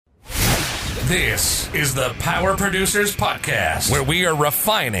This is the Power Producers Podcast, where we are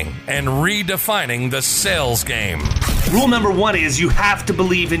refining and redefining the sales game. Rule number one is you have to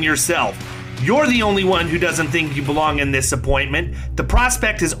believe in yourself. You're the only one who doesn't think you belong in this appointment. The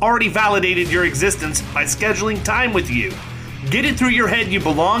prospect has already validated your existence by scheduling time with you. Get it through your head you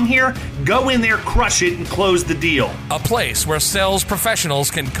belong here, go in there, crush it, and close the deal. A place where sales professionals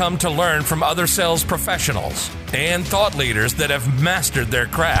can come to learn from other sales professionals and thought leaders that have mastered their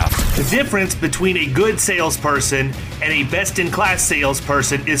craft. The difference between a good salesperson and a best-in-class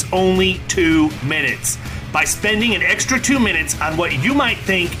salesperson is only 2 minutes. By spending an extra 2 minutes on what you might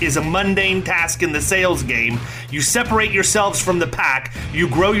think is a mundane task in the sales game, you separate yourselves from the pack, you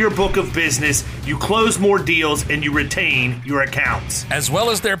grow your book of business, you close more deals, and you retain your accounts. As well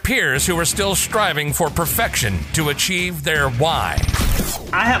as their peers who are still striving for perfection to achieve their why.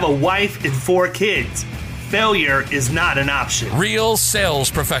 I have a wife and 4 kids. Failure is not an option. Real sales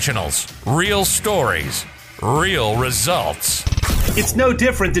professionals, real stories, real results. It's no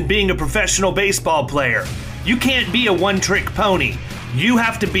different than being a professional baseball player. You can't be a one-trick pony. You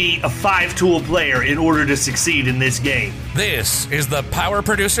have to be a 5-tool player in order to succeed in this game. This is the Power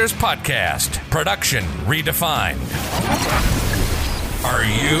Producers Podcast, production redefined. Are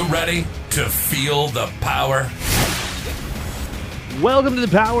you ready to feel the power? Welcome to the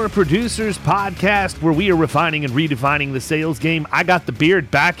Power Producers Podcast, where we are refining and redefining the sales game. I got the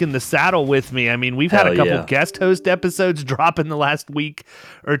beard back in the saddle with me. I mean, we've had a couple guest host episodes drop in the last week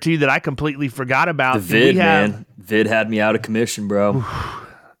or two that I completely forgot about. The vid, man. Vid had me out of commission, bro.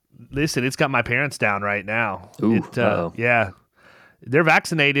 Listen, it's got my parents down right now. Ooh, yeah. They're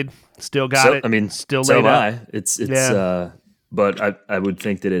vaccinated. Still got it. I mean, still so laid am up. I. It's but I would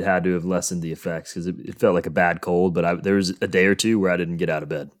think that it had to have lessened the effects because it felt like a bad cold, but there was a day or two where I didn't get out of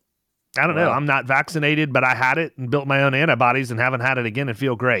bed. I don't know. I'm not vaccinated, but I had it and built my own antibodies and haven't had it again and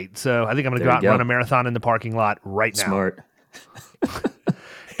feel great. So I think I'm going to go out and run a marathon in the parking lot right now. Smart.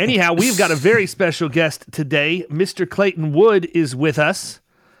 Anyhow, we've got a very special guest today. Mr. Clayton Wood is with us,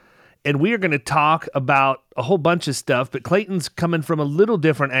 and we are going to talk about a whole bunch of stuff, but Clayton's coming from a little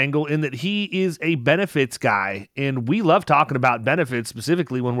different angle in that he is a benefits guy, and we love talking about benefits,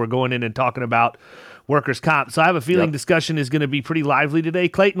 specifically when we're going in and talking about workers' comp. So I have a feeling discussion is going to be pretty lively today.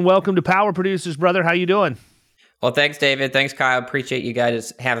 Clayton, welcome to Power Producers, brother. How you doing? Well, thanks, David. Thanks, Kyle. Appreciate you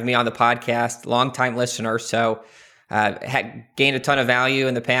guys having me on the podcast. Long-time listener, so gained a ton of value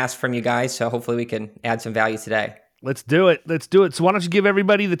in the past from you guys, so hopefully we can add some value today. Let's do it. So why don't you give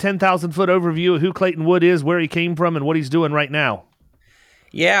everybody the 10,000-foot overview of who Clayton Wood is, where he came from, and what he's doing right now?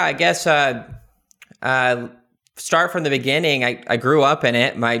 Yeah, I guess start from the beginning. I grew up in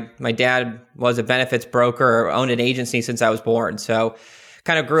it. My dad was a benefits broker, owned an agency since I was born. So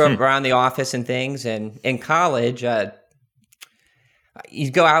kind of grew up around the office and things. And in college,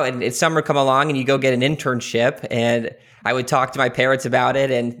 you go out and it's summer come along and you go get an internship, and I would talk to my parents about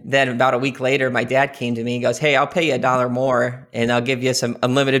it. And then about a week later, my dad came to me and goes, "Hey, I'll pay you $1 more and I'll give you some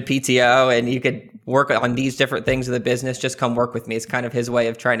unlimited PTO and you could work on these different things of the business. Just come work with me." It's kind of his way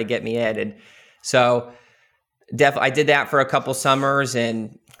of trying to get me in. And so I did that for a couple summers,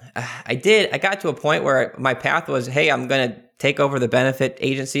 and I got to a point where my path was, hey, I'm going to take over the benefit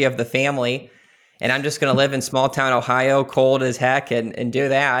agency of the family, and I'm just going to live in small town Ohio, cold as heck, and do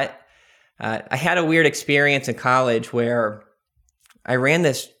that. I had a weird experience in college where I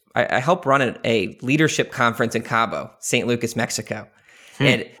helped run a leadership conference in Cabo, St. Lucas, Mexico.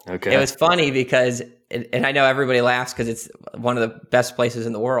 And it was funny because, and I know everybody laughs because it's one of the best places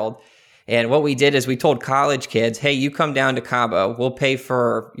in the world. And what we did is we told college kids, hey, you come down to Cabo, we'll pay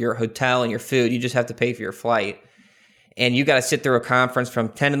for your hotel and your food. You just have to pay for your flight. And you got to sit through a conference from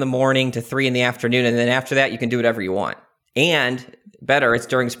 10 in the morning to 3 in the afternoon. And then after that, you can do whatever you want. And better, it's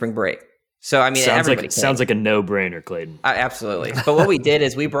during spring break. So, I mean, sounds like a no-brainer, Clayton. Absolutely. But what we did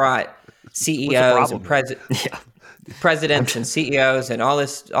is we brought CEOs and presidents and CEOs and all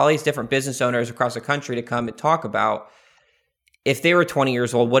these different business owners across the country to come and talk about, if they were 20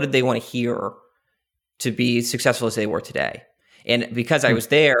 years old, what did they want to hear to be successful as they were today? And because I was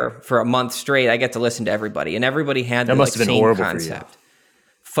there for a month straight, I get to listen to everybody. And everybody had the same concept.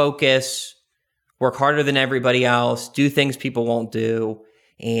 Focus, work harder than everybody else, do things people won't do,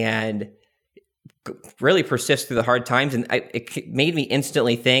 and really persist through the hard times. And it made me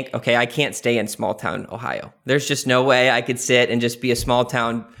instantly think, okay, I can't stay in small town Ohio. There's just no way I could sit and just be a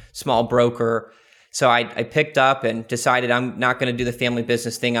small broker. So I picked up and decided I'm not going to do the family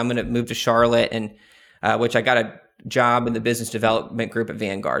business thing. I'm going to move to Charlotte, and which I got a job in the business development group at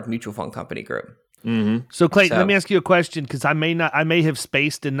Vanguard Mutual Fund Company Group. Mm-hmm. So Clayton, let me ask you a question, because I may have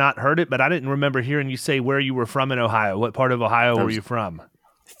spaced and not heard it, but I didn't remember hearing you say where you were from in Ohio. What part of Ohio were you from?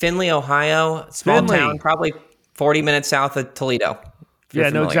 Findlay, Ohio, small Findlay. town, probably 40 minutes south of Toledo. Yeah, I know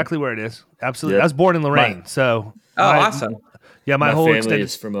familiar. exactly where it is. Absolutely. Yep. I was born in Lorraine, so. Oh, awesome. Yeah, my whole family extended.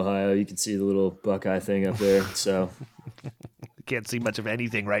 is from Ohio. You can see the little Buckeye thing up there. So Can't see much of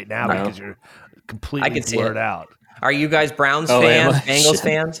anything right now No. because you're I completely can see blurred it. out. Are you guys Browns Oh, fans, am I? Bengals Shit.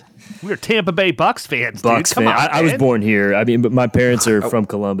 fans? We're Tampa Bay Bucks fans, Bucks dude. Come fan. on, I was man. born here. I mean, but my parents are from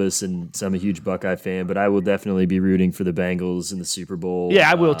Columbus, and so I'm a huge Buckeye fan. But I will definitely be rooting for the Bengals in the Super Bowl.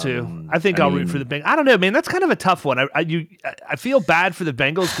 Yeah, I will too. I think I'll root for the Bengals. I don't know, man. That's kind of a tough one. I feel bad for the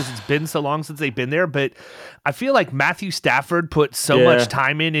Bengals because it's been so long since they've been there, but I feel like Matthew Stafford put so Yeah. much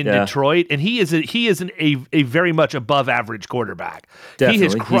time in Yeah. Detroit, and he is a very much above average quarterback. He has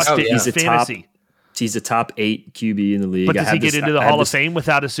Definitely. crushed He's- it in he's a top fantasy. He's a top 8 QB in the league. But does I he have get this- into the I have Hall of this- Fame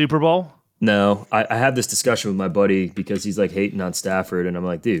without a Super Bowl? No, I had this discussion with my buddy because he's like hating on Stafford, and I'm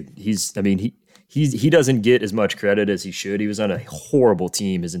like, dude, he doesn't get as much credit as he should. He was on a horrible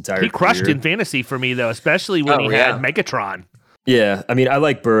team his entire He crushed career. in fantasy for me though, especially when Oh, he yeah. had Megatron. Yeah, I mean, I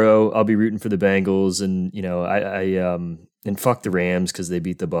like Burrow. I'll be rooting for the Bengals, and and fuck the Rams because they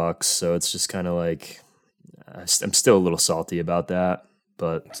beat the Bucks. So it's just kind of like I'm still a little salty about that,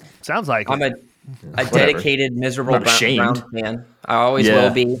 but Sounds like I'm it. a dedicated, miserable Not ashamed. Browns fan. I always Yeah.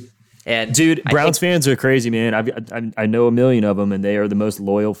 will be. And dude, I Browns think- fans are crazy, man. I know a million of them, and they are the most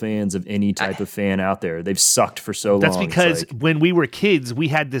loyal fans of any type of fan out there. They've sucked for so That's long. It's because like- when we were kids, we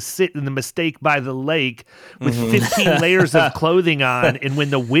had to sit in the Mistake by the lake with Mm-hmm. 15 layers of clothing on, and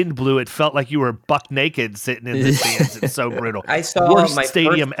when the wind blew, it felt like you were buck naked sitting in the stands. It's so brutal. I saw Worst my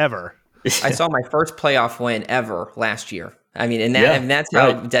stadium ever. I saw my first playoff win ever last year. I mean, and Yeah, that's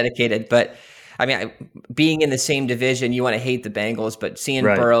how right. dedicated. But I mean, being in the same division, you want to hate the Bengals, but seeing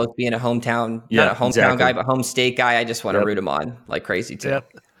Right. Burrows being a hometown, Yeah, not a hometown exactly. guy, but home state guy, I just want to Yep. root him on like crazy too. Yep.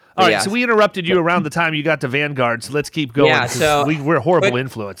 All right, yeah. so we interrupted you around the time you got to Vanguard, so let's keep going. Yeah, 'cause so- we're horrible quick-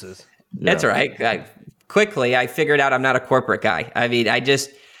 influences. That's all right. Quickly, I figured out I'm not a corporate guy. I mean,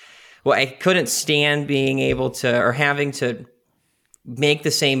 I couldn't stand being able to or having to make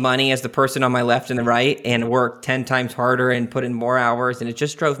the same money as the person on my left and the right and work 10 times harder and put in more hours. And it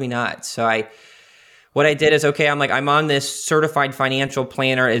just drove me nuts. So what I did is, okay, I'm on this certified financial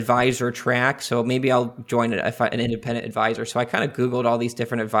planner advisor track. So maybe I'll join an independent advisor. So I kind of Googled all these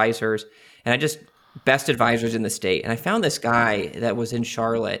different advisors and best advisors in the state. And I found this guy that was in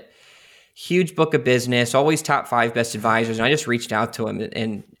Charlotte, huge book of business, always top 5 best advisors. And I just reached out to him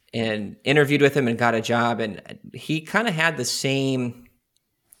and interviewed with him and got a job. And he kind of had the same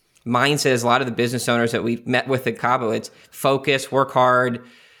mindset as a lot of the business owners that we've met with at Cabo. It's focus, work hard,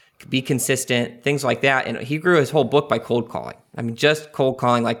 be consistent, things like that. And he grew his whole book by cold calling. I mean, just cold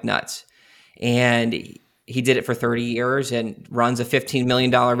calling like nuts. And he did it for 30 years and runs a $15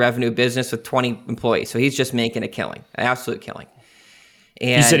 million revenue business with 20 employees. So he's just making a killing, an absolute killing.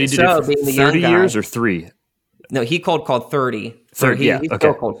 And you said he did so it for being the young 30 guy- years or 3? No, he cold called 30. 30, yeah, He okay.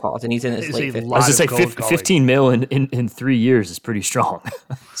 still cold calls, and he's in his It's late a 50s. lot. I was just of say cold calling. 15 mil in 3 years is pretty strong.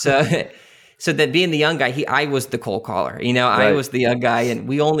 So that being the young guy, I was the cold caller. I Right. was the young guy, and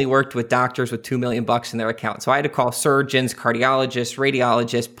we only worked with doctors with $2 million in their account. So I had to call surgeons, cardiologists,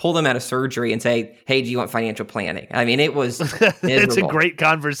 radiologists, pull them out of surgery, and say, "Hey, do you want financial planning?" I mean, it was miserable. It's a great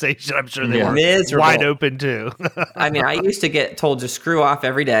conversation. I'm sure they Yeah. were Miserable. wide open too. I mean, I used to get told to screw off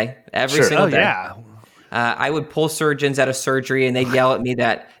every day, every Sure. single Oh day. yeah. I would pull surgeons out of surgery, and they'd yell at me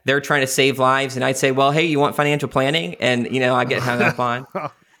that they're trying to save lives, and I'd say, "Well, hey, you want financial planning?" And I get hung up on.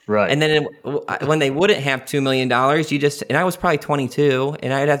 Right. And then when they wouldn't have $2 million, and I was probably 22,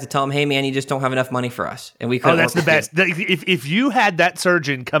 and I'd have to tell them, "Hey, man, you just don't have enough money for us." And we couldn't. Oh, that's the work with best. If you had that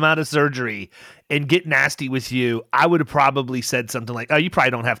surgeon come out of surgery and get nasty with you, I would have probably said something like, "Oh, you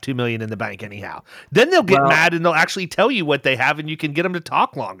probably don't have $2 million in the bank anyhow." Then they'll get Well- mad and they'll actually tell you what they have, and you can get them to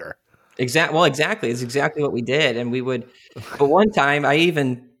talk longer. Exactly. It's exactly what we did. And we would, but one time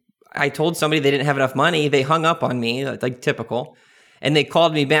I told somebody they didn't have enough money. They hung up on me, like typical. And they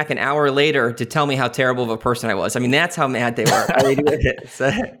called me back an hour later to tell me how terrible of a person I was. I mean, that's how mad they were. I mean,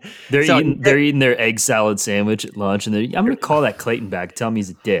 they're eating their egg salad sandwich at lunch, and I'm going to call that Clayton back, tell him he's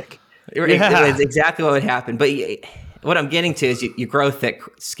a dick. It was exactly what would happen. But what I'm getting to is you grow thick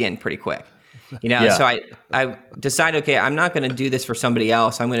skin pretty quick. Yeah. So I decided, okay, I'm not going to do this for somebody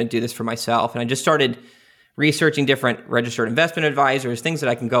else. I'm going to do this for myself. And I just started researching different registered investment advisors, things that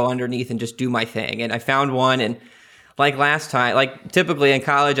I can go underneath and just do my thing. And I found one. And like last time, like typically in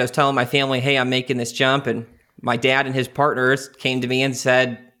college, I was telling my family, hey, I'm making this jump. And my dad and his partners came to me and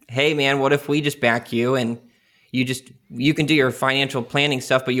said, hey, man, what if we just back you and you can do your financial planning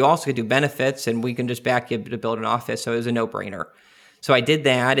stuff, but you also can do benefits and we can just back you to build an office. So it was a no-brainer. So I did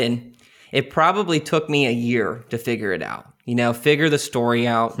that, and it probably took me a year to figure it out. Figure the story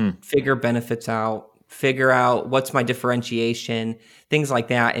out, figure benefits out, figure out what's my differentiation, things like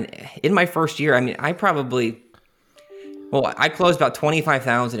that. And in my first year, I closed about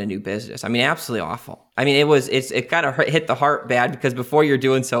 25,000 in new business. Absolutely awful. It kind of hit the heart bad because before you're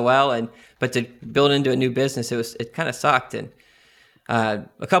doing so well, but to build into a new business, it kind of sucked. And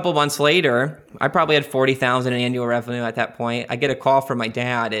a couple months later, I probably had 40,000 in annual revenue at that point. I get a call from my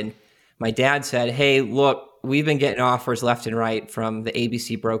dad, and my dad said, "Hey, look, we've been getting offers left and right from the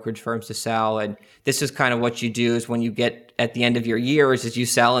ABC brokerage firms to sell. And this is kind of what you do is when you get at the end of your years is you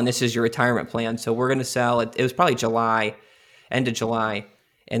sell, and this is your retirement plan. So we're going to sell it." It was probably end of July.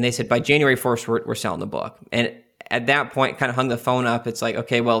 And they said, by January 1st, we're selling the book. And at that point, kind of hung the phone up. It's like,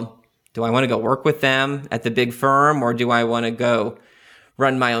 okay, well, do I want to go work with them at the big firm, or do I want to go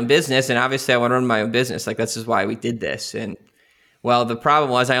run my own business? And obviously I want to run my own business. Like, this is why we did this. And well, the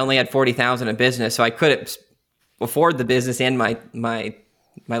problem was I only had 40,000 in business, so I couldn't afford the business and my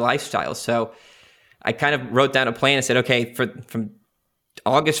lifestyle. So I kind of wrote down a plan and said, okay, from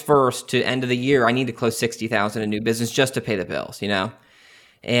August 1st to end of the year, I need to close 60,000 in new business just to pay the bills,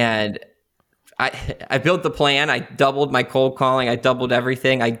 And I built the plan. I doubled my cold calling. I doubled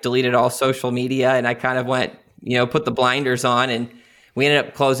everything. I deleted all social media, and I kind of went, put the blinders on, and we ended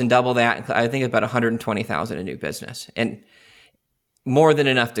up closing double that. I think about 120,000 in new business, and more than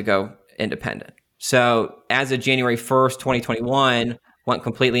enough to go independent. So as of January 1st, 2021, went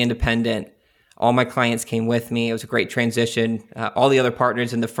completely independent. All my clients came with me. It was a great transition. All the other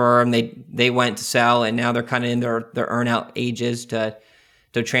partners in the firm, they went to sell, and now they're kind of in their earn-out ages to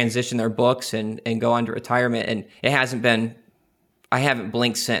transition their books and go on to retirement. And I haven't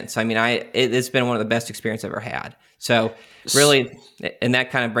blinked since. It's been one of the best experiences I've ever had. So really, and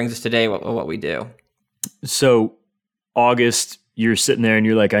that kind of brings us today what we do. So August, you're sitting there and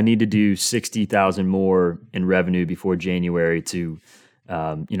you're like, I need to do 60,000 more in revenue before January to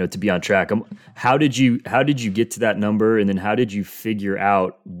be on track. How did you get to that number? And then how did you figure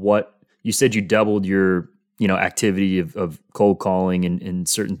out what you said you doubled your, activity of cold calling and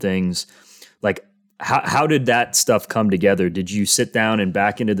certain things? Like, how did that stuff come together? Did you sit down and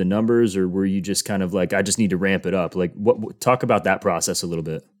back into the numbers, or were you just kind of like, I just need to ramp it up? Like, talk about that process a little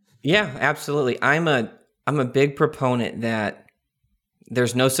bit. Yeah, absolutely. I'm a big proponent that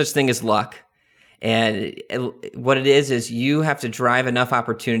there's no such thing as luck. And what it is you have to drive enough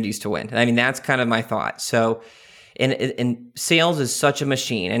opportunities to win. That's kind of my thought. So, and sales is such a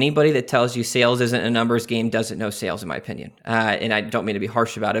machine. Anybody that tells you sales isn't a numbers game doesn't know sales, in my opinion. And I don't mean to be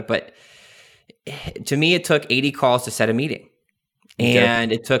harsh about it, but to me, it took 80 calls to set a meeting.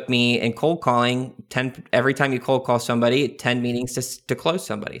 And It took me in cold calling 10, every time you cold call somebody, 10 meetings to close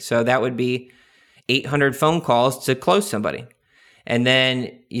somebody. So that would be 800 phone calls to close somebody. And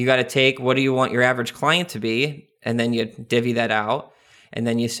then you got to take, what do you want your average client to be? And then you divvy that out. And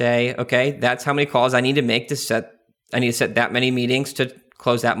then you say, okay, that's how many calls I need to make I need to set that many meetings to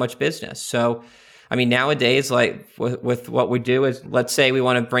close that much business. So, nowadays, like with what we do is, let's say we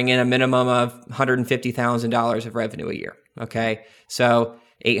want to bring in a minimum of $150,000 of revenue a year. Okay. So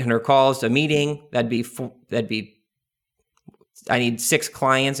 800 calls a meeting, I need 6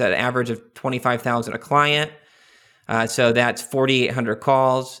 clients at an average of 25,000 a client. So that's 4,800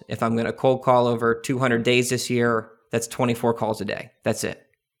 calls. If I'm going to cold call over 200 days this year, that's 24 calls a day. That's it.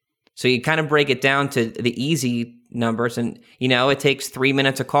 So you kind of break it down to the easy numbers, and it takes 3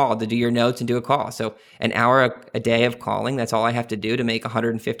 minutes a call to do your notes and do a call. So an hour a day of calling, that's all I have to do to make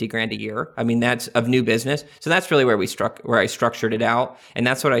 $150,000 a year. That's of new business. So that's really where I structured it out, and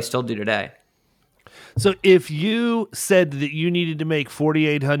that's what I still do today. So if you said that you needed to make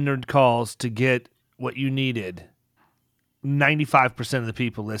 4,800 calls to get what you needed, 95% of the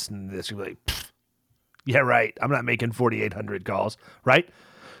people listening to this are like, yeah, right. I'm not making 4,800 calls, right?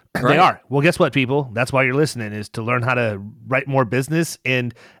 They are. Well, guess what, people? That's why you're listening, is to learn how to write more business.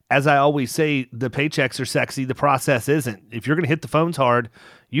 And as I always say, the paychecks are sexy. The process isn't. If you're going to hit the phones hard,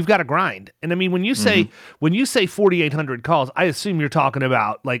 you've got to grind. And when you say 4,800 calls, I assume you're talking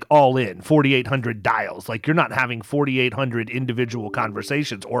about like all in 4,800 dials. Like, you're not having 4,800 individual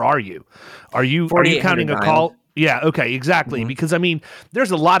conversations, or are you? Are you counting a call? Yeah. Okay. Exactly. Mm-hmm. Because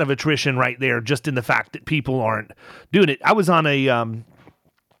there's a lot of attrition right there, just in the fact that people aren't doing it. I was on a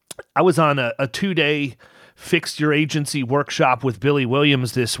 2-day Fix Your Agency workshop with Billy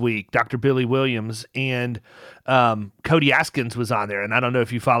Williams this week, Dr. Billy Williams, and Cody Askins was on there. And I don't know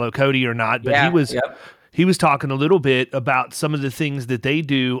if you follow Cody or not, but he was talking a little bit about some of the things that they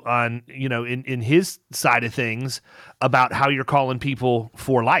do on, in his side of things, about how you're calling people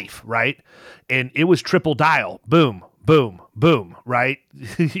for life, right? And it was triple dial, boom, boom, boom, right?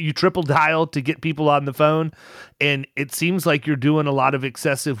 You triple dial to get people on the phone, and it seems like you're doing a lot of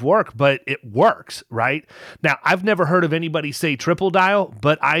excessive work, but it works, right? Now, I've never heard of anybody say triple dial,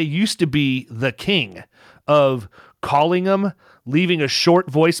 but I used to be the king of calling them, leaving a short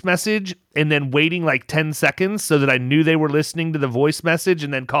voice message, and then waiting like 10 seconds so that I knew they were listening to the voice message,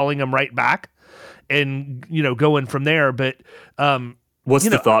 and then calling them right back and, going from there. But what's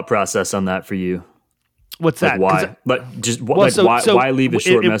the thought process on that for you? What's that? Why? Why leave a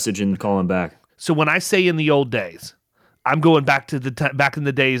short message and call them back? So when I say in the old days, I'm going back to back in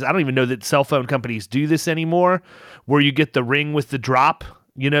the days. I don't even know that cell phone companies do this anymore, where you get the ring with the drop,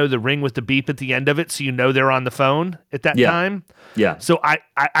 the ring with the beep at the end of it, so they're on the phone at that time. Yeah. So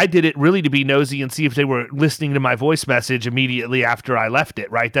I did it really to be nosy and see if they were listening to my voice message immediately after I left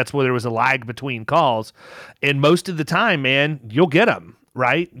it, right? That's where there was a lag between calls. And most of the time, man, you'll get them,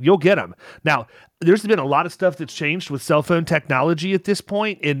 right? You'll get them. Now, there's been a lot of stuff that's changed with cell phone technology at this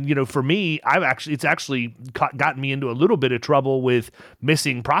point. And, for me, it's actually gotten me into a little bit of trouble with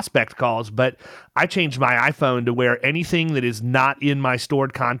missing prospect calls, but I changed my iPhone to where anything that is not in my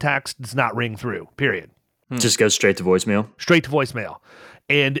stored contacts does not ring through, period. Just goes straight to voicemail? Straight to voicemail.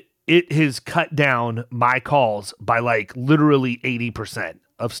 And it has cut down my calls by like literally 80%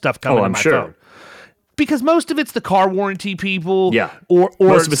 of stuff coming to my phone. Because most of it's the car warranty people, or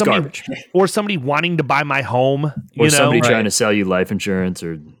most of it's garbage, or somebody wanting to buy my home, or somebody trying to sell you life insurance,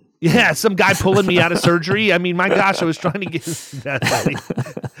 or some guy pulling me out of surgery. I mean, my gosh, I was trying to get that funny.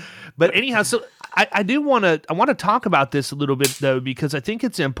 But anyhow, so I want to talk about this a little bit though, because I think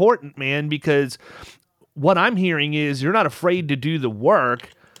it's important, man. Because what I'm hearing is you're not afraid to do the work,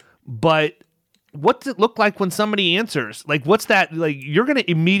 but what's it look like when somebody answers? Like, what's that? Like, you're going to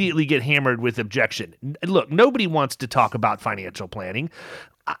immediately get hammered with objection. Look, nobody wants to talk about financial planning.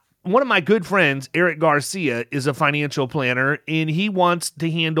 One of my good friends, Eric Garcia, is a financial planner, and he wants to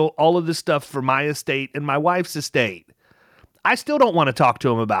handle all of this stuff for my estate and my wife's estate. I still don't want to talk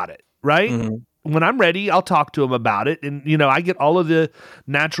to him about it, right? Mm-hmm. When I'm ready, I'll talk to him about it. And, I get all of the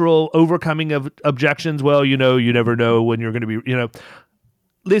natural overcoming of objections. Well, you never know when you're going to be,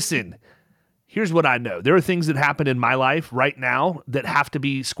 Listen, here's what I know. There are things that happen in my life right now that have to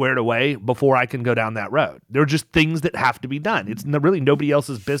be squared away before I can go down that road. There are just things that have to be done. It's really nobody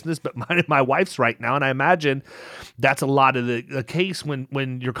else's business but mine and my wife's right now. And I imagine that's a lot of the case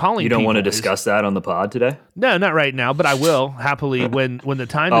when you're calling. You don't want to discuss that on the pod today? No, not right now, but I will happily when the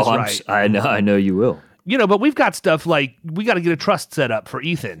time is right. I know you will. But we've got stuff like we got to get a trust set up for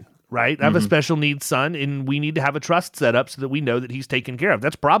Ethan. Right? I have a special needs son, and we need to have a trust set up so that we know that he's taken care of.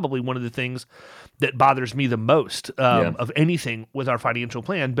 That's probably one of the things that bothers me the most of anything with our financial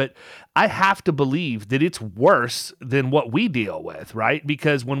plan. But I have to believe that it's worse than what we deal with, right?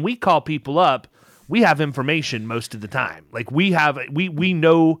 Because when we call people up, we have information most of the time. Like we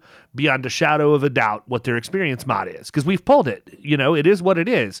know beyond a shadow of a doubt what their experience mod is because we've pulled it. It is what it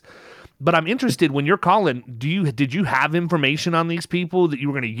is. But I'm interested when you're calling, did you have information on these people that you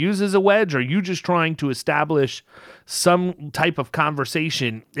were going to use as a wedge? Or are you just trying to establish some type of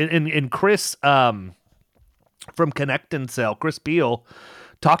conversation? And Chris from Connect and Sell, Chris Beal,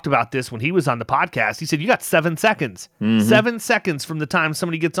 talked about this when he was on the podcast. He said, you got 7 seconds. 7 seconds from the time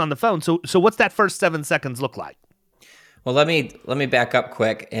somebody gets on the phone. So what's that first 7 seconds look like? Well, let me back up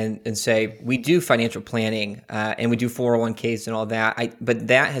quick and say we do financial planning and we do 401ks and all that. But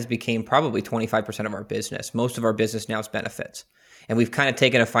that has become probably 25% of our business. Most of our business now is benefits. And we've kind of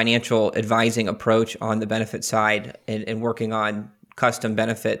taken a financial advising approach on the benefit side and working on custom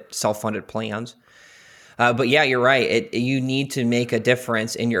benefit self-funded plans. But yeah, you're right. You need to make a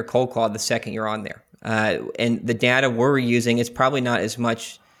difference in your cold call the second you're on there. And the data we're using is probably not as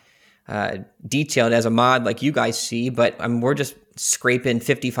much detailed as a mod like you guys see, but we're just scraping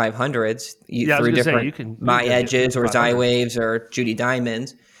 5500s through different My Edges or Zywaves or Judy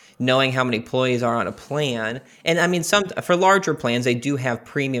Diamonds, knowing how many employees are on a plan. And I mean, for larger plans, they do have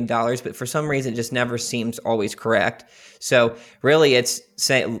premium dollars, but for some reason, it just never seems always correct. So really, it's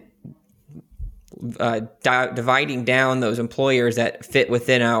dividing down those employers that fit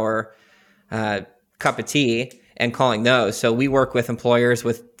within our cup of tea and calling those. So we work with employers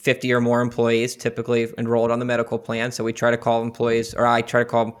with 50 or more employees, typically enrolled on the medical plan. So we try to call employees, or I try to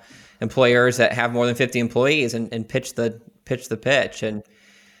call employers that have more than 50 employees and pitch the pitch. And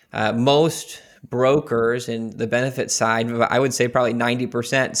most brokers in the benefit side, I would say probably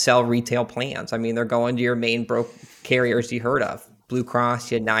 90% sell retail plans. I mean, they're going to your main carriers you heard of, Blue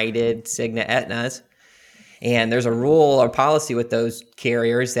Cross, United, Cigna, Aetna's. And there's a rule or policy with those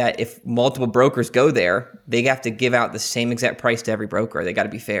carriers that if multiple brokers go there, they have to give out the same exact price to every broker. They got to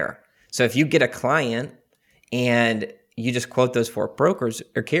be fair. So if you get a client and you just quote those 4 brokers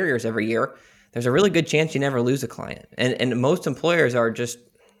or carriers every year, there's a really good chance you never lose a client. And most employers are just,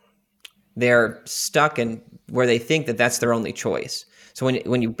 they're stuck in where they think that that's their only choice. So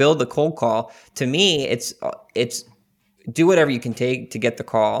when you build the cold call, to me, it's do whatever you can take to get the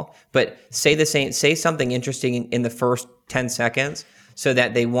call, but say something interesting in the first 10 seconds so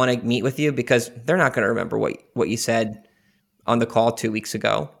that they want to meet with you, because they're not going to remember what you said on the call 2 weeks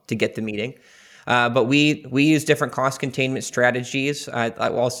ago to get the meeting. But we use different cost containment strategies. I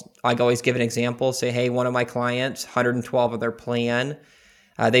always give an example. Say, hey, one of my clients, 112 of their plan,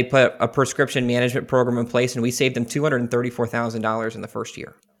 they put a prescription management program in place, and we saved them $234,000 in the first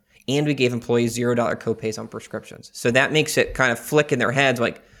year. And we gave employees $0 copays on prescriptions. So that makes it kind of flick in their heads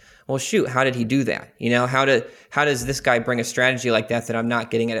like, well, shoot, how did he do that? You know, how does this guy bring a strategy like that I'm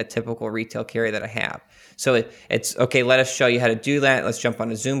not getting at a typical retail carrier that I have? So it's okay, let us show you how to do that. Let's jump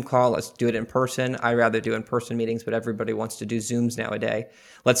on a Zoom call. Let's do it in person. I rather do in-person meetings, but everybody wants to do Zooms nowadays.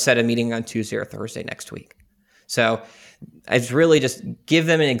 Let's set a meeting on Tuesday or Thursday next week. So it's really just give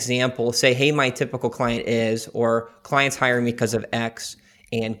them an example. Say, hey, my typical client is, or clients hire me because of X,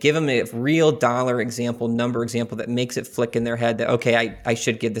 and give them a real dollar example, number example that makes it flick in their head that, okay, I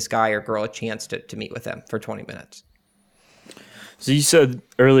should give this guy or girl a chance to meet with them for 20 minutes. So you said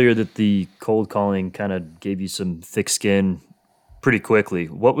earlier that the cold calling kind of gave you some thick skin pretty quickly.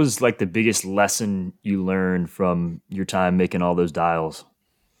 What was like the biggest lesson you learned from your time making all those dials?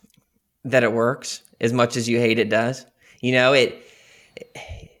 That it works as much as you hate it does. You know,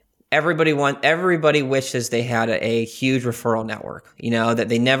 everybody wishes they had a huge referral network, you know, that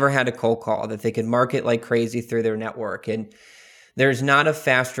they never had a cold call, that they could market like crazy through their network. And there's not a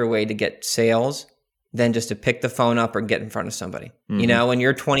faster way to get sales than just to pick the phone up or get in front of somebody. Mm-hmm. You know, when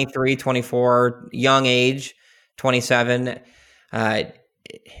you're 23, 24, young age, 27,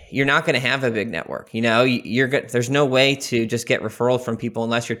 you're not going to have a big network. You know, there's no way to just get referrals from people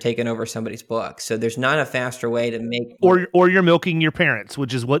unless you're taking over somebody's book. So there's not a faster way to make... Or you're milking your parents,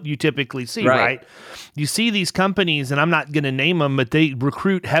 which is what you typically see, right? You see these companies, and I'm not going to name them, but they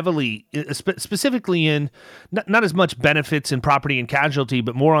recruit heavily, specifically in not as much benefits in property and casualty,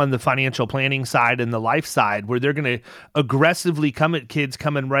 but more on the financial planning side and the life side, where they're going to aggressively come at kids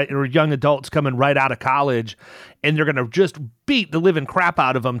or young adults coming right out of college, and they're going to just beat the living crap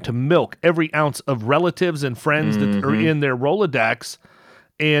out of them to milk every ounce of relatives and friends that are in their Rolodex.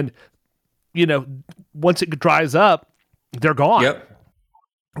 And, you know, once it dries up, they're gone. Yep.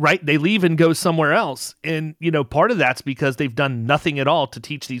 Right? They leave and go somewhere else. And, you know, part of that's because they've done nothing at all to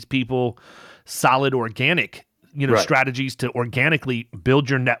teach these people solid organic, you know, strategies to organically build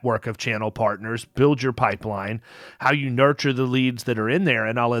your network of channel partners, build your pipeline, how you nurture the leads that are in there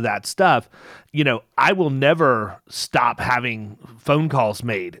and all of that stuff. You know, I will never stop having phone calls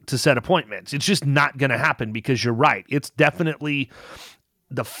made to set appointments. It's just not going to happen, because you're right. It's definitely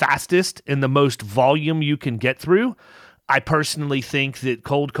the fastest and the most volume you can get through. I personally think that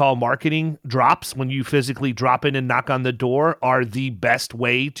cold call marketing drops, when you physically drop in and knock on the door, are the best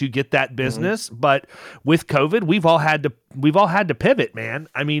way to get that business. Mm-hmm. But with COVID, we've all had to pivot, man.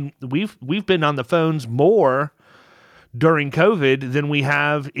 I mean, we've been on the phones more during COVID than we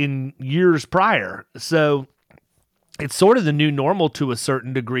have in years prior. So it's sort of the new normal to a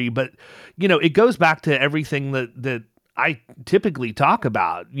certain degree, but you know, it goes back to everything that I typically talk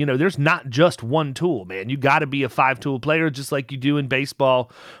about. You know, there's not just one tool, man. You got to be a 5-tool player, just like you do in baseball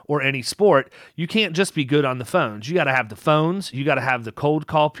or any sport. You can't just be good on the phones. You got to have the phones. You got to have the cold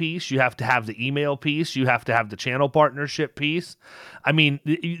call piece. You have to have the email piece. You have to have the channel partnership piece. I mean,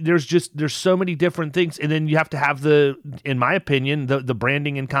 there's so many different things. And then you have to have in my opinion, the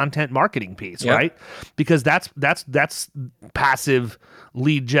branding and content marketing piece, right? Because that's passive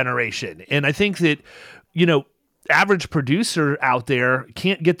lead generation. And I think that, you know, average producer out there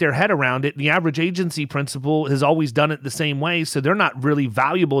can't get their head around it. The average agency principal has always done it the same way, so they're not really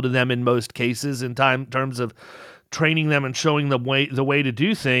valuable to them in most cases in terms of training them and showing them the way to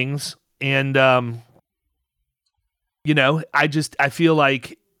do things. And you know, I feel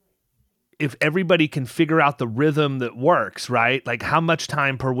like if everybody can figure out the rhythm that works, right? Like how much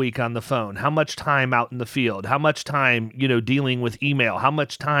time per week on the phone, how much time out in the field, how much time, you know, dealing with email, how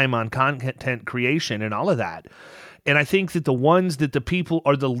much time on content creation and all of that. And I think that the ones that the people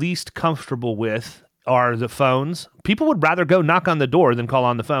are the least comfortable with are the phones. People would rather go knock on the door than call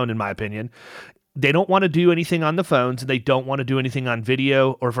on the phone, in my opinion. They don't want to do anything on the phones, and they don't want to do anything on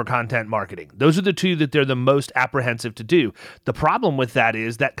video or for content marketing. Those are the two that they're the most apprehensive to do. The problem with that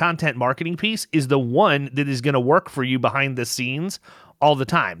is that content marketing piece is the one that is going to work for you behind the scenes all the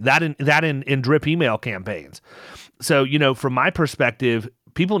time. That in drip email campaigns. So, you know, from my perspective,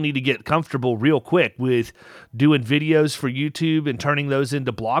 people need to get comfortable real quick with doing videos for YouTube and turning those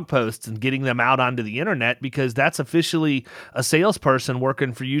into blog posts and getting them out onto the internet, because that's officially a salesperson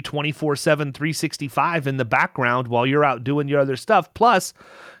working for you 24/7, 365 in the background while you're out doing your other stuff. Plus,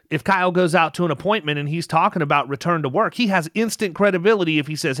 if Kyle goes out to an appointment and he's talking about return to work, he has instant credibility if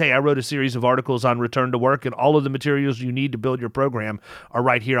he says, hey, I wrote a series of articles on return to work and all of the materials you need to build your program are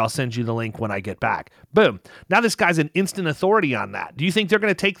right here. I'll send you the link when I get back. Boom. Now this guy's an instant authority on that. Do you think they're going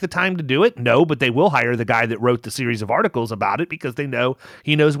to take the time to do it? No, but they will hire the guy that wrote the series of articles about it because they know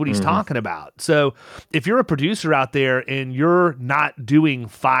he knows what he's talking about. So if you're a producer out there and you're not doing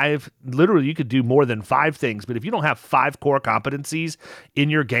literally you could do more than 5 things, but if you don't have 5 core competencies in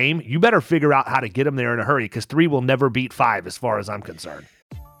your game, you better figure out how to get them there in a hurry, because 3 will never beat 5 as far as I'm concerned.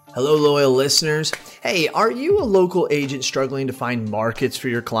 Hello, loyal listeners. Hey, are you a local agent struggling to find markets for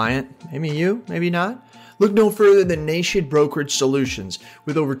your client? Maybe you, maybe not. Look no further than Nation Brokerage Solutions.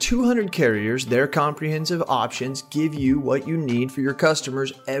 With over 200 carriers, their comprehensive options give you what you need for your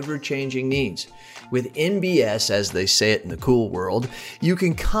customers' ever-changing needs. With NBS, as they say it in the cool world, you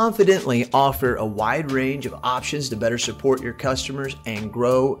can confidently offer a wide range of options to better support your customers and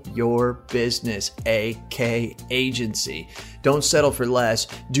grow your business, aka agency. Don't settle for less.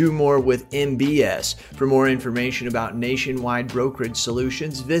 Do more with NBS. For more information about nationwide brokerage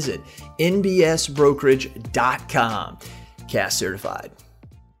solutions, visit nbsbrokerage.com. CAS certified.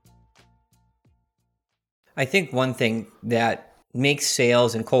 I think one thing that makes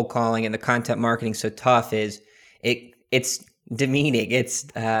sales and cold calling and the content marketing so tough is it's demeaning. It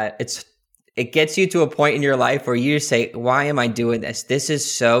gets you to a point in your life where you just say, why am I doing this? This is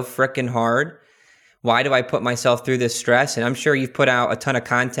so freaking hard. Why do I put myself through this stress? And I'm sure you've put out a ton of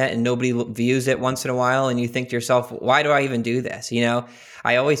content and nobody views it once in a while. And you think to yourself, why do I even do this?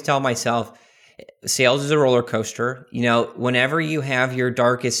 I always tell myself, sales is a roller coaster. Whenever you have your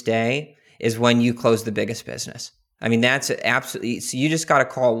darkest day is when you close the biggest business. I mean, that's absolutely, so you just got to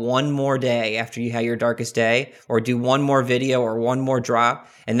call one more day after you had your darkest day, or do one more video or one more drop.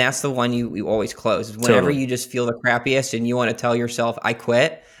 And that's the one you always close. Whenever you just feel the crappiest and you want to tell yourself, I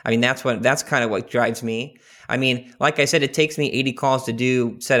quit. I mean, that's kind of what drives me. I mean, like I said, it takes me 80 calls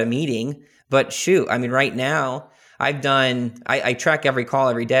to set a meeting, but shoot, I mean, right now I track every call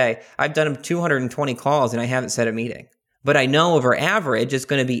every day. I've done 220 calls and I haven't set a meeting. But I know over average, it's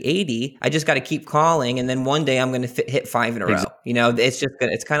going to be 80. I just got to keep calling. And then one day I'm going to hit 5 in a row.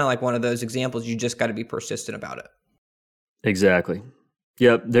 It's kind of like one of those examples. You just got to be persistent about it. Exactly.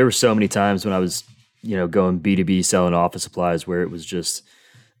 Yep. There were so many times when I was, going B2B selling office supplies where it was just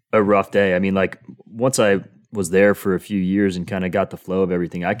a rough day. I mean, like once I was there for a few years and kind of got the flow of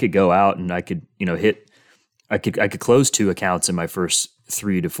everything, I could go out and I could, I could close 2 accounts in my first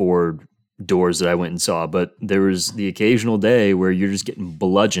 3 to 4 doors that I went and saw, but there was the occasional day where you're just getting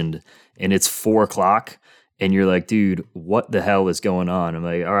bludgeoned and it's 4:00 and you're like, dude, what the hell is going on? I'm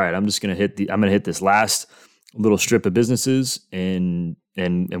like, all right, I'm going to hit this last little strip of businesses and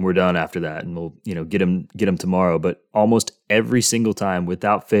we're done after that. And we'll, get them tomorrow. But almost every single time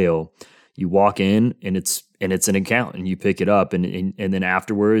without fail, you walk in and it's an account and you pick it up and then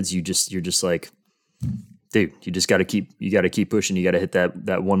afterwards you're just like, dude, you just got to keep pushing. You got to hit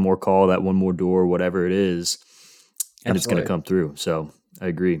that one more call, that one more door, whatever it is, and Absolutely. It's going to come through. So I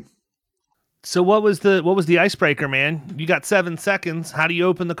agree. So what was the icebreaker, man? You got 7 seconds. How do you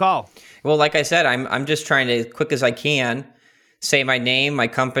open the call? Well, like I said, I'm just trying to, as quick as I can, say my name, my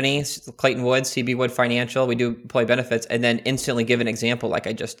company, Clayton Wood, CB Wood Financial. We do employee benefits, and then instantly give an example, like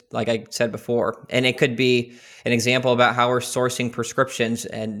I said before. And it could be an example about how we're sourcing prescriptions,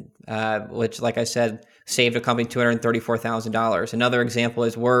 and which, like I said, saved a company $234,000. Another example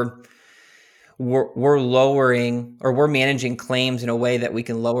is we're lowering, or we're managing claims in a way that we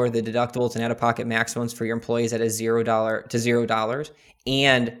can lower the deductibles and out-of-pocket maximums for your employees at $0 to $0,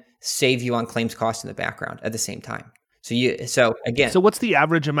 and save you on claims costs in the background at the same time. So what's the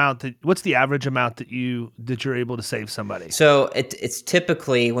average amount that you're able to save somebody? So it's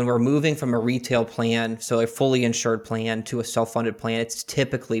typically, when we're moving from a retail plan, so a fully insured plan, to a self-funded plan, it's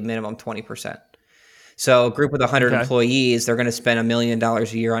typically minimum 20%. So a group with 100 employees, they're going to spend $1 million a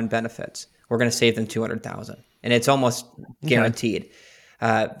year on benefits. We're going to save them $200,000, and it's almost guaranteed.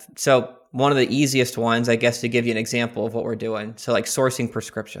 So one of the easiest ones, I guess, to give you an example of what we're doing. So like sourcing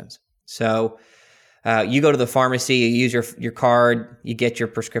prescriptions. So you go to the pharmacy, you use your card, you get your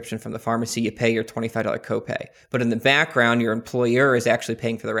prescription from the pharmacy, you pay your $25 copay. But in the background, your employer is actually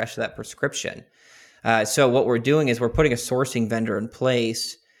paying for the rest of that prescription. So what we're doing is we're putting a sourcing vendor in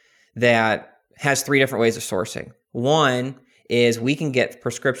place that has 3 different ways of sourcing. One is we can get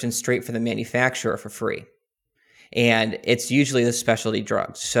prescriptions straight from the manufacturer for free. And it's usually the specialty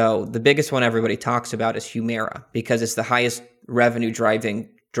drugs. So the biggest one everybody talks about is Humira because it's the highest revenue driving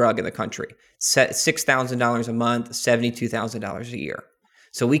drug in the country. $6,000 a month, $72,000 a year.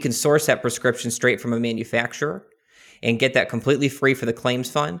 So we can source that prescription straight from a manufacturer and get that completely free for the claims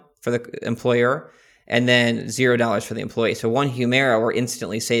fund for the employer, and then $0 for the employee. So one Humira, we're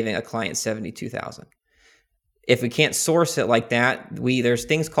instantly saving a client $72,000. If we can't source it like that, there's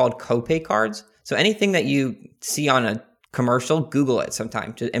things called copay cards. So anything that you see on a commercial, Google it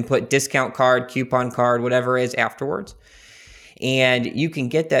sometime and put discount card, coupon card, whatever it is afterwards. And you can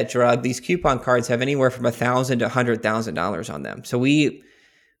get that drug. These coupon cards have anywhere from $1,000 to $100,000 on them. So we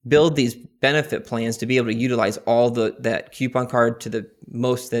build these benefit plans to be able to utilize all that coupon card to the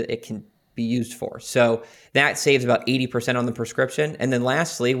most that it can be used for. So that saves about 80% on the prescription. And then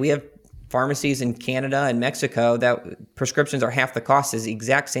lastly, we have pharmacies in Canada and Mexico that prescriptions are half the cost as the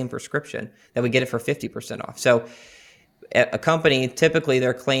exact same prescription that we get it for 50% off. So a company, typically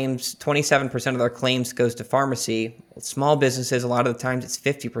their claims, 27% of their claims goes to pharmacy. Small businesses, a lot of the times it's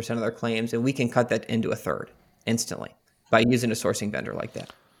 50% of their claims, and we can cut that into a third instantly by using a sourcing vendor like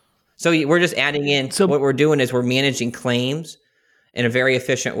that. So we're just adding in, what we're doing is we're managing claims in a very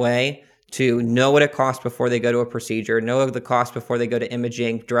efficient way to know what it costs before they go to a procedure, know the cost before they go to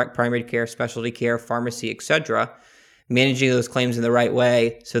imaging, direct primary care, specialty care, pharmacy, etc., managing those claims in the right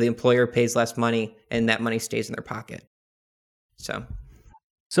way so the employer pays less money and that money stays in their pocket. So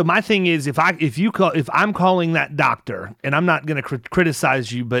my thing is, if I'm calling that doctor, and I'm not going to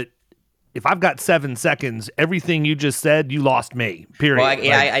criticize you, but if I've got 7 seconds, everything you just said, you lost me, period. Well,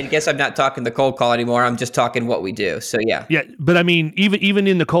 I guess I'm not talking the cold call anymore. I'm just talking what we do. So yeah. Yeah, but I mean, even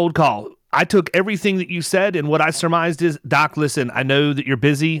in the cold call, I took everything that you said, and what I surmised is, Doc, listen, I know that you're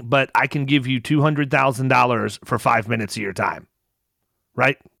busy, but I can give you $200,000 for 5 minutes of your time.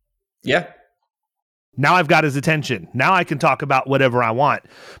 Right? Yeah. Now I've got his attention. Now I can talk about whatever I want.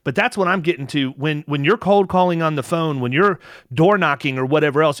 But that's what I'm getting to. When you're cold calling on the phone, when you're door knocking or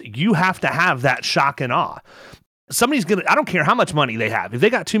whatever else, you have to have that shock and awe. Somebody's going to, I don't care how much money they have. If they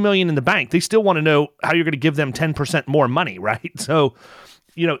got $2 million in the bank, they still want to know how you're going to give them 10% more money, right? So,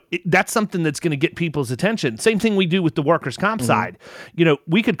 that's something that's going to get people's attention. Same thing we do with the workers' comp side.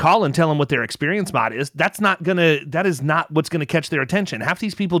 We could call and tell them what their experience mod is. That is not what's going to catch their attention. Half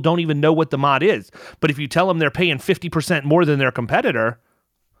these people don't even know what the mod is. But if you tell them they're paying 50% more than their competitor,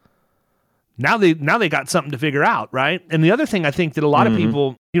 now they got something to figure out, right? And the other thing I think that a lot of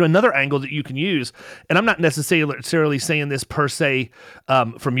people, another angle that you can use, and I'm not necessarily saying this per se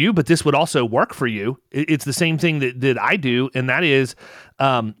from you, but this would also work for you. It's the same thing that I do, and that is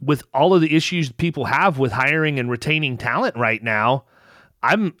with all of the issues people have with hiring and retaining talent right now,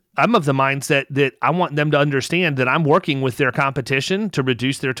 I'm of the mindset that I want them to understand that I'm working with their competition to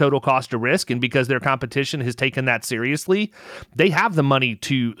reduce their total cost of risk. And because their competition has taken that seriously, they have the money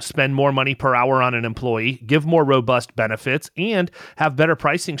to spend more money per hour on an employee, give more robust benefits, and have better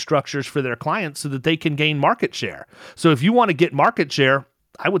pricing structures for their clients so that they can gain market share. So if you want to get market share,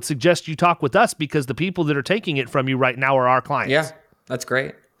 I would suggest you talk with us because the people that are taking it from you right now are our clients. Yeah, that's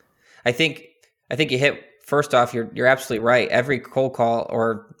great. I think you hit. First off, you're absolutely right. Every cold call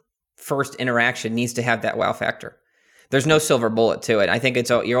or first interaction needs to have that wow factor. There's no silver bullet to it. I think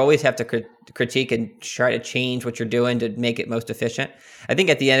you always have to critique and try to change what you're doing to make it most efficient. I think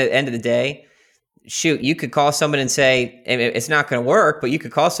at the end of the day, you could call someone and say, it's not going to work, but you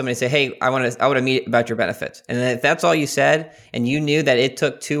could call somebody and say, hey, I want to meet about your benefits. And if that's all you said, and you knew that it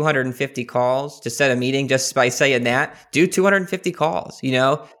took 250 calls to set a meeting just by saying that, do 250 calls.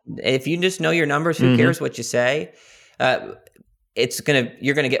 If you just know your numbers, who cares what you say? You're going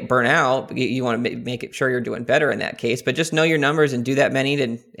to get burnt out. You want to make it sure you're doing better in that case, but just know your numbers and do that many,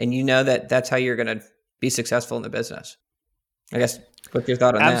 and you know that that's how you're going to be successful in the business. I guess, what's your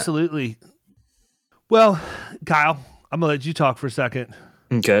thought on that? Absolutely. Well, Kyle, I'm going to let you talk for a second.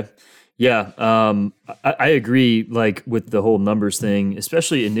 Okay. Yeah. I agree, with the whole numbers thing,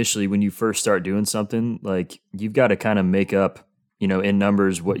 especially initially when you first start doing something, you've got to kind of make up, in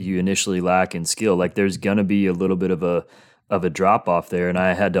numbers what you initially lack in skill. There's going to be a little bit of a drop off there. And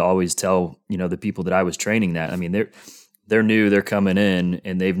I had to always tell, the people that I was training that, I mean, they're new, they're coming in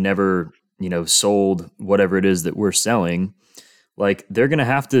and they've never, sold whatever it is that we're selling.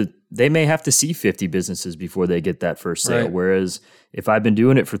 They may have to see 50 businesses before they get that first sale. Right. Whereas if I've been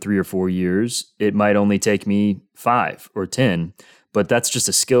doing it for 3 or 4 years, it might only take me 5 or 10, but that's just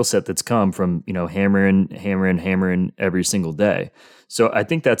a skill set that's come from, hammering every single day. So I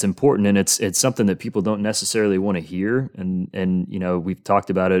think that's important. And it's something that people don't necessarily want to hear. And, we've talked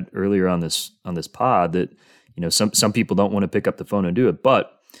about it earlier on this pod that, some people don't want to pick up the phone and do it,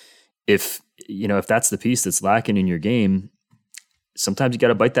 but if if that's the piece that's lacking in your game, sometimes you got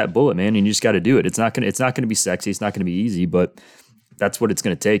to bite that bullet, man, and you just got to do it. It's not going to be sexy. It's not going to be easy, but that's what it's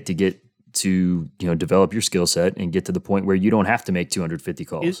going to take to get to, develop your skill set and get to the point where you don't have to make 250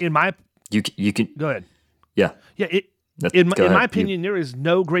 calls. You can go ahead. Yeah. Yeah. In my opinion, there is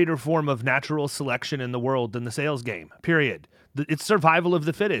no greater form of natural selection in the world than the sales game, period. It's survival of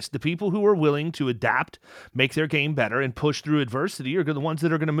the fittest. The people who are willing to adapt, make their game better, and push through adversity are the ones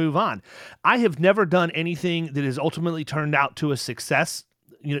that are going to move on. I have never done anything that has ultimately turned out to a success,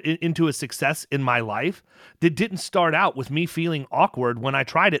 into a success in my life that didn't start out with me feeling awkward when I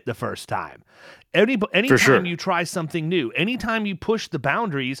tried it the first time. Anytime you try something new, anytime you push the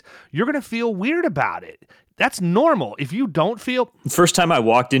boundaries, you're going to feel weird about it. That's normal. If you don't feel... First time I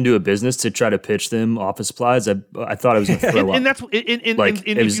walked into a business to try to pitch them office supplies, I thought I was going to throw up. And that's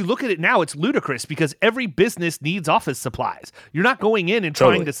if you look at it now, it's ludicrous because every business needs office supplies. You're not going in and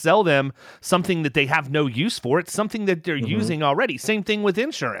trying to sell them something that they have no use for. It's something that they're using already. Same thing with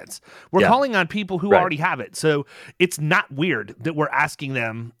insurance. We're calling on people who already have it. So it's not weird that we're asking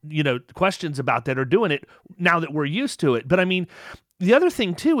them, questions about that or doing it now that we're used to it. But I mean... The other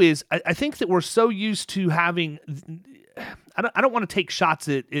thing, too, is I think that we're so used to having – I don't want to take shots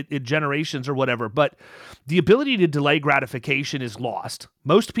at generations or whatever, but the ability to delay gratification is lost.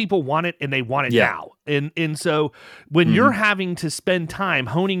 Most people want it, and they want it now. And so when you're having to spend time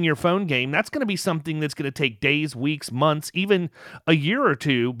honing your phone game, that's going to be something that's going to take days, weeks, months, even a year or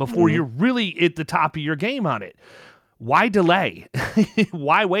two before you're really at the top of your game on it. Why delay?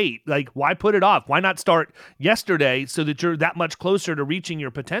 Why wait? Why put it off? Why not start yesterday so that you're that much closer to reaching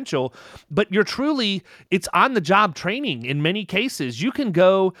your potential? But it's on-the-job training in many cases. You can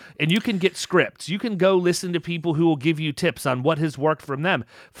go and you can get scripts. You can go listen to people who will give you tips on what has worked for them.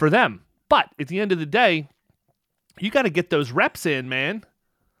 But at the end of the day, you got to get those reps in, man.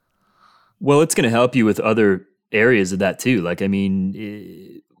 Well, it's going to help you with other areas of that too.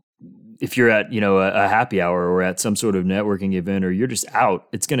 If you're at, a happy hour or at some sort of networking event or you're just out,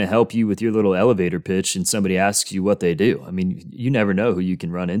 it's going to help you with your little elevator pitch and somebody asks you what they do. I mean, you never know who you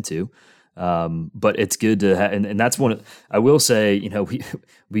can run into. But it's good to have, and that's I will say,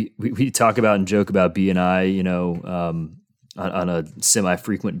 we talk about and joke about B&I, on a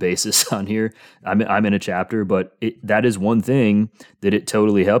semi-frequent basis on here. I'm in a chapter, but that is one thing that it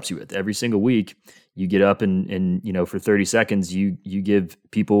totally helps you with every single week. You get up and for 30 seconds, you give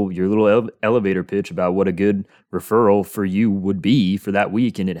people your little elevator pitch about what a good referral for you would be for that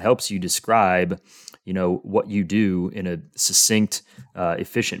week. And it helps you describe, what you do in a succinct,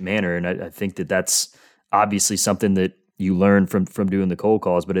 efficient manner. And I think that's obviously something that you learn from doing the cold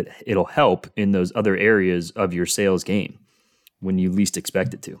calls, but it'll help in those other areas of your sales game when you least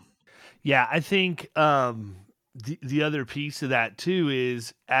expect it to. Yeah, I think the other piece of that too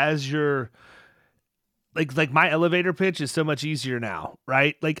is as you're like my elevator pitch is so much easier now,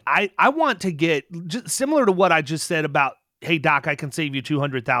 right? I want to get just similar to what I just said about, hey doc, I can save you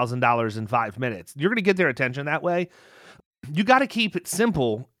 $200,000 in 5 minutes. You're going to get their attention that way. You got to keep it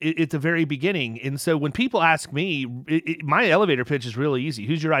simple at the very beginning. And so when people ask me, my elevator pitch is really easy.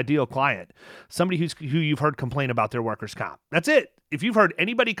 Who's your ideal client? Somebody who you've heard complain about their workers' comp. That's it. If you've heard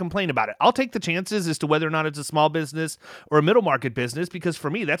anybody complain about it, I'll take the chances as to whether or not it's a small business or a middle market business, because for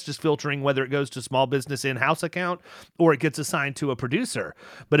me, that's just filtering whether it goes to small business in-house account or it gets assigned to a producer.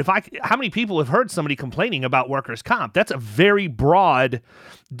 But how many people have heard somebody complaining about workers' comp? That's a very broad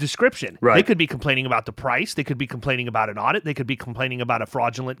description. Right. They could be complaining about the price. They could be complaining about an audit. They could be complaining about a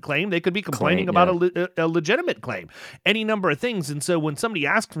fraudulent claim. They could be complaining about a legitimate claim. Any number of things. And so when somebody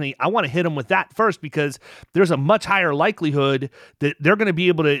asks me, I want to hit them with that first, because there's a much higher likelihood that they're going to be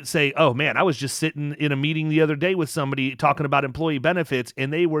able to say, oh man, I was just sitting in a meeting the other day with somebody talking about employee benefits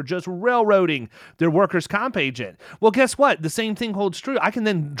and they were just railroading their workers' comp agent. Well, guess what? The same thing holds true. I can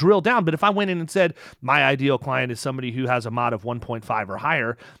then drill down, but if I went in and said, my ideal client is somebody who has a mod of 1.5 or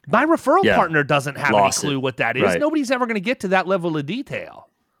higher, my referral partner doesn't have any clue what that is. Right. Nobody's ever going to get to that level of detail.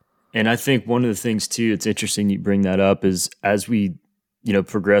 And I think one of the things too, it's interesting you bring that up, is as we,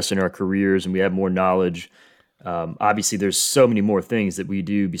 progress in our careers and we have more knowledge, obviously there's so many more things that we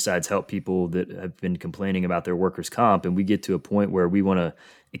do besides help people that have been complaining about their workers' comp. And we get to a point where we want to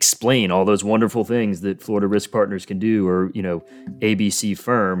explain all those wonderful things that Florida Risk Partners can do, or, ABC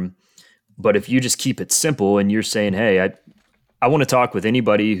firm. But if you just keep it simple and you're saying, hey, I want to talk with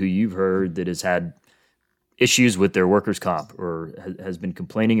anybody who you've heard that has had issues with their workers' comp or has been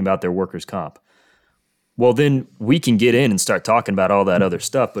complaining about their workers' comp. well, then we can get in and start talking about all that other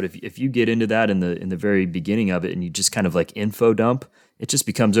stuff. But if you get into that in the very beginning of it and you just kind of like info dump, it just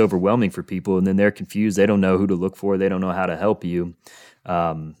becomes overwhelming for people. And then they're confused. They don't know who to look for. They don't know how to help you.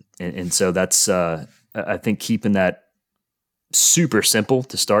 And so that's, I think keeping that super simple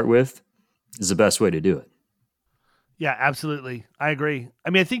to start with is the best way to do it. Yeah, absolutely. I agree. I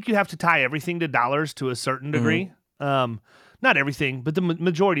mean, I think you have to tie everything to dollars to a certain degree. Not everything, but the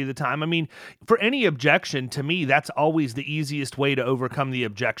majority of the time. I mean, for any objection, to me, that's always the easiest way to overcome the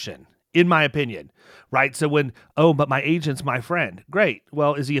objection, in my opinion, right? So when, but my agent's my friend. Great.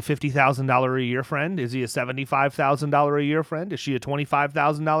 Well, is he a $50,000 a year friend? Is he a $75,000 a year friend? Is she a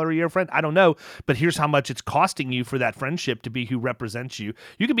 $25,000 a year friend? I don't know, but here's how much it's costing you for that friendship to be who represents you.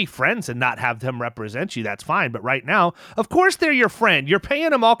 You can be friends and not have them represent you. That's fine. But right now, of course, they're your friend. You're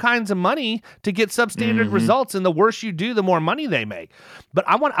paying them all kinds of money to get substandard results. And the worse you do, the more money they make. But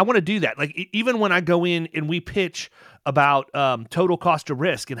I want to do that. Like even when I go in and we pitch about total cost of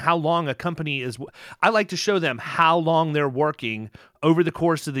risk and how long a company is. I like to show them how long they're working over the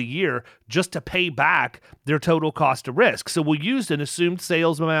course of the year just to pay back their total cost of risk. So we'll use an assumed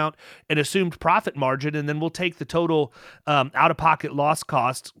sales amount, an assumed profit margin, and then we'll take the total out-of-pocket loss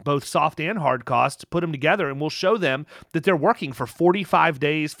costs, both soft and hard costs, put them together, and we'll show them that they're working for 45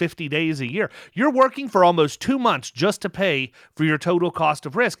 days, 50 days a year. You're working for almost 2 months just to pay for your total cost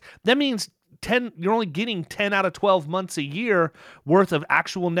of risk. That means you're only getting 10 out of 12 months a year worth of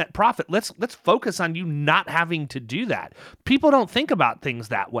actual net profit. Let's focus on you not having to do that. People don't think about things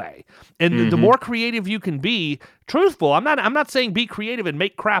that way. And the more creative you can be, truthful, I'm not saying be creative and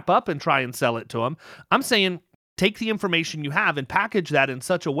make crap up and try and sell it to them. I'm saying take the information you have and package that in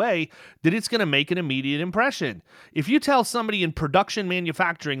such a way that it's going to make an immediate impression. If you tell somebody in production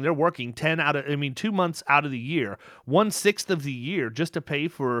manufacturing they're working 2 months out of the year, 1/6 of the year just to pay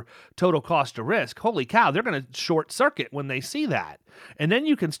for total cost of risk, holy cow, they're going to short circuit when they see that. And then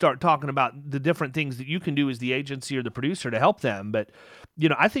you can start talking about the different things that you can do as the agency or the producer to help them. But,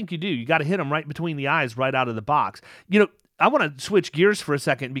 I think you do. You got to hit them right between the eyes right out of the box. I want to switch gears for a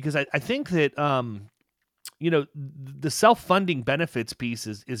second because I think that, the self-funding benefits piece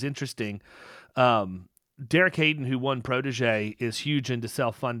is interesting. Derek Hayden, who won Protege, is huge into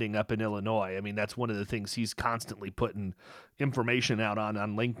self-funding up in Illinois. I mean, that's one of the things he's constantly putting information out on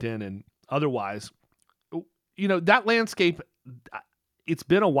LinkedIn and otherwise. That landscape, it's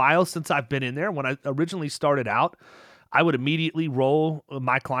been a while since I've been in there. When I originally started out, I would immediately roll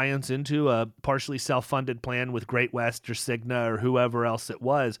my clients into a partially self-funded plan with Great West or Cigna or whoever else it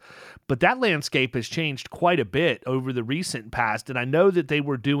was. But that landscape has changed quite a bit over the recent past. And I know that they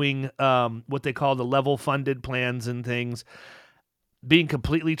were doing what they call the level funded plans and things. Being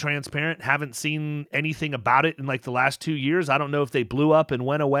completely transparent, haven't seen anything about it in like the last 2 years. I don't know if they blew up and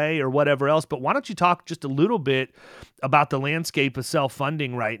went away or whatever else, but why don't you talk just a little bit about the landscape of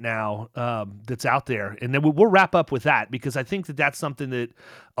self-funding right now that's out there? And then we'll wrap up with that because I think that that's something that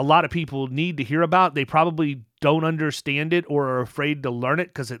a lot of people need to hear about. They probably don't understand it or are afraid to learn it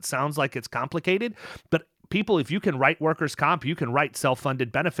because it sounds like it's complicated, but people, if you can write workers' comp, you can write self-funded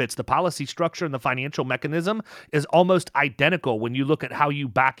benefits. The policy structure and the financial mechanism is almost identical when you look at how you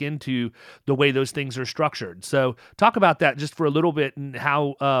back into the way those things are structured. So talk about that just for a little bit and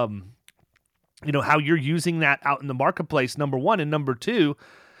how, how you're using that out in the marketplace, number one. And number two,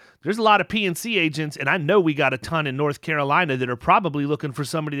 there's a lot of P&C agents, and I know we got a ton in North Carolina that are probably looking for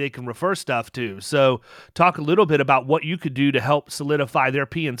somebody they can refer stuff to. So talk a little bit about what you could do to help solidify their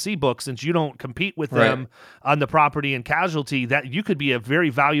P&C book since you don't compete with them on the property and casualty. That you could be a very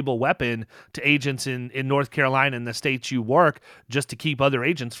valuable weapon to agents in North Carolina and the states you work just to keep other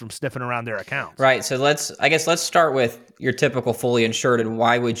agents from sniffing around their accounts. Right. So let's start with your typical fully insured and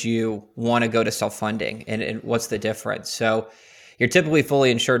why would you want to go to self-funding and what's the difference? So your typically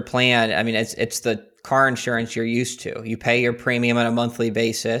fully insured plan, I mean, it's the car insurance you're used to. You pay your premium on a monthly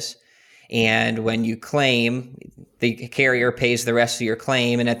basis, and when you claim, the carrier pays the rest of your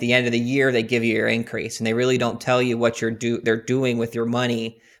claim, and at the end of the year, they give you your increase, and they really don't tell you what they're doing with your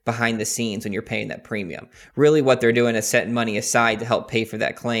money behind the scenes when you're paying that premium. Really what they're doing is setting money aside to help pay for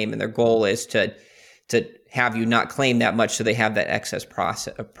that claim, and their goal is to have you not claim that much so they have that excess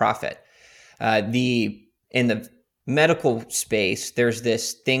profit. In the medical space, there's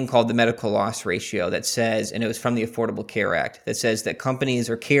this thing called the medical loss ratio that says, and it was from the Affordable Care Act, that says that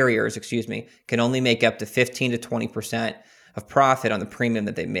carriers, can only make up to 15 to 20% of profit on the premium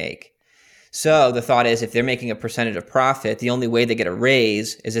that they make. So the thought is if they're making a percentage of profit, the only way they get a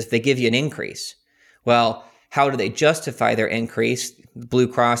raise is if they give you an increase. Well, how do they justify their increase? Blue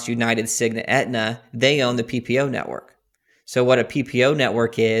Cross, United, Cigna, Aetna, they own the PPO network. So what a PPO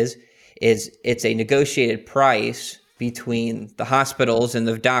network is is it's a negotiated price between the hospitals and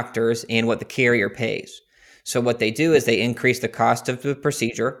the doctors and what the carrier pays. So what they do is they increase the cost of the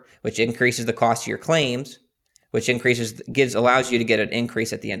procedure, which increases the cost of your claims, which allows you to get an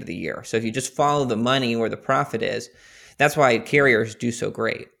increase at the end of the year. So if you just follow the money where the profit is, that's why carriers do so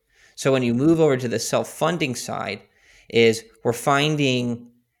great. So when you move over to the self-funding side, is we're finding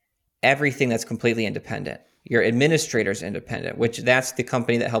everything that's completely independent. Your administrator's independent, which that's the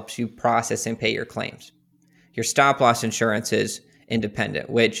company that helps you process and pay your claims. Your stop-loss insurance is independent,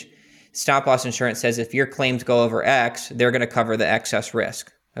 which stop-loss insurance says if your claims go over X, they're going to cover the excess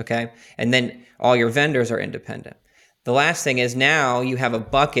risk, okay? And then all your vendors are independent. The last thing is now you have a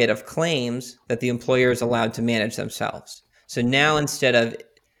bucket of claims that the employer is allowed to manage themselves. So now instead of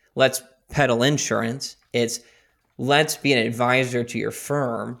let's peddle insurance, it's let's be an advisor to your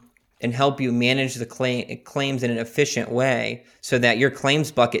firm and help you manage the claims in an efficient way so that your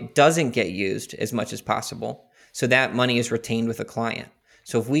claims bucket doesn't get used as much as possible. So that money is retained with a client.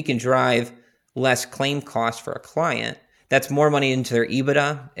 So if we can drive less claim costs for a client, that's more money into their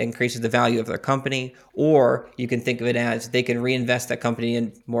EBITDA, increases the value of their company, or you can think of it as they can reinvest that company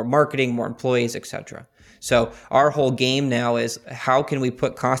in more marketing, more employees, etc. So our whole game now is how can we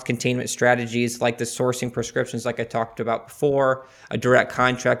put cost containment strategies like the sourcing prescriptions like I talked about before, a direct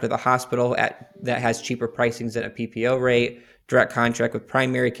contract with a hospital that has cheaper pricings than a PPO rate, direct contract with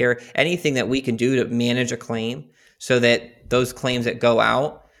primary care, anything that we can do to manage a claim so that those claims that go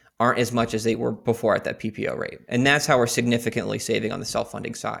out aren't as much as they were before at that PPO rate. And that's how we're significantly saving on the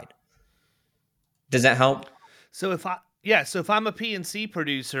self-funding side. Does that help? So if I'm a P&C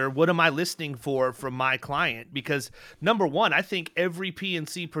producer, what am I listening for from my client? Because number one, I think every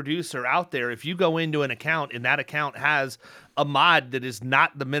P&C producer out there, if you go into an account and that account has a mod that is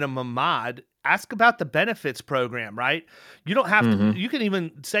not the minimum mod, ask about the benefits program, right? You don't have to, you can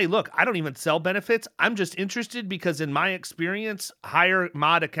even say, look, I don't even sell benefits. I'm just interested because in my experience, higher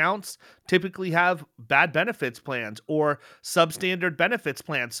mod accounts typically have bad benefits plans or substandard benefits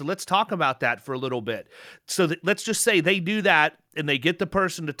plans. So let's talk about that for a little bit. So let's just say they do that and they get the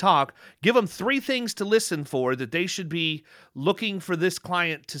person to talk. Give them 3 things to listen for that they should be looking for this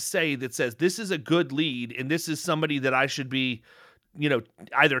client to say that says, this is a good lead and this is somebody that I should be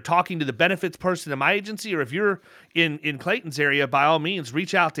either talking to the benefits person in my agency, or if you're in Clayton's area, by all means,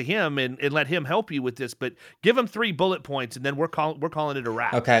 reach out to him and let him help you with this. But give him 3 bullet points, and then we're calling it a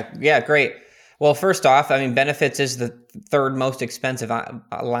wrap. Okay. Yeah, great. Well, first off, benefits is the 3rd most expensive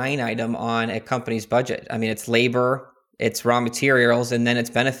line item on a company's budget. It's labor, it's raw materials, and then it's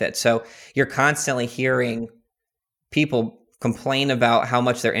benefits. So you're constantly hearing people complain about how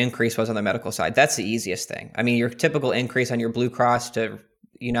much their increase was on the medical side. That's the easiest thing. Your typical increase on your Blue Cross to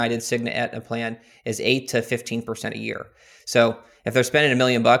United, Cigna, Aetna plan is 8 to 15% a year. So if they're spending $1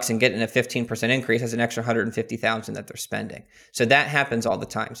 million and getting a 15% increase, that's an extra $150,000 that they're spending. So that happens all the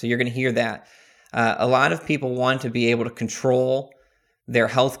time. So you're going to hear that. A lot of people want to be able to control their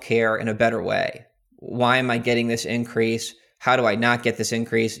health care in a better way. Why am I getting this increase? How do I not get this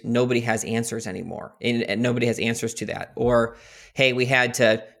increase? Nobody has answers anymore, and nobody has answers to that. Or, hey, we had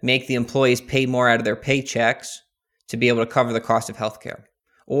to make the employees pay more out of their paychecks to be able to cover the cost of healthcare.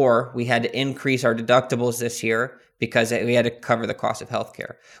 Or we had to increase our deductibles this year because we had to cover the cost of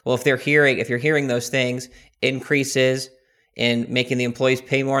healthcare. Well, if you're hearing those things, increases in making the employees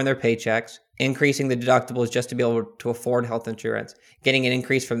pay more on their paychecks, increasing the deductibles just to be able to afford health insurance, getting an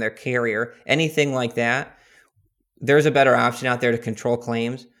increase from their carrier, anything like that, there's a better option out there to control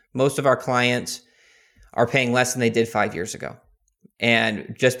claims. Most of our clients are paying less than they did 5 years ago.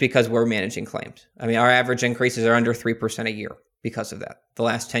 And just because we're managing claims. Our average increases are under 3% a year because of that, the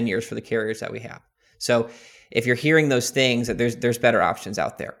last 10 years for the carriers that we have. So if you're hearing those things, that there's better options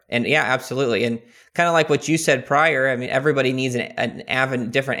out there. And yeah, absolutely. And kind of like what you said prior, everybody needs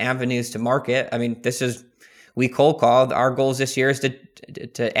different avenues to market. We cold called. Our goals this year is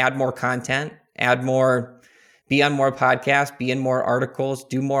to add more content, be on more podcasts, be in more articles,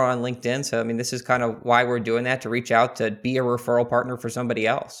 do more on LinkedIn. So, this is kind of why we're doing that, to reach out, to be a referral partner for somebody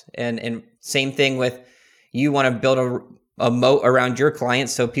else. And same thing with, you want to build a moat around your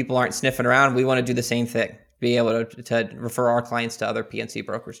clients so people aren't sniffing around. We want to do the same thing, be able to refer our clients to other P&C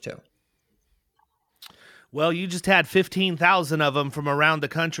brokers too. Well, you just had 15,000 of them from around the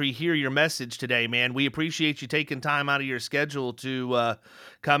country hear your message today, man. We appreciate you taking time out of your schedule to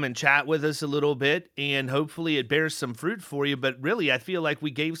come and chat with us a little bit, and hopefully it bears some fruit for you. But really, I feel like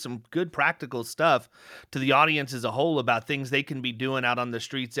we gave some good practical stuff to the audience as a whole about things they can be doing out on the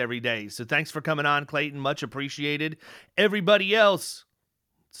streets every day. So thanks for coming on, Clayton. Much appreciated. Everybody else,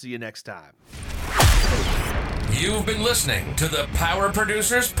 see you next time. You've been listening to the Power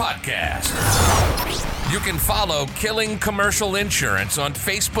Producers Podcast. You can follow Killing Commercial Insurance on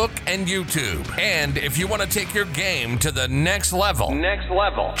Facebook and YouTube. And if you want to take your game to the next level,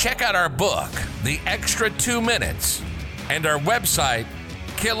 check out our book, The Extra 2 Minutes, and our website,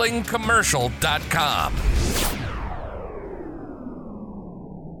 killingcommercial.com.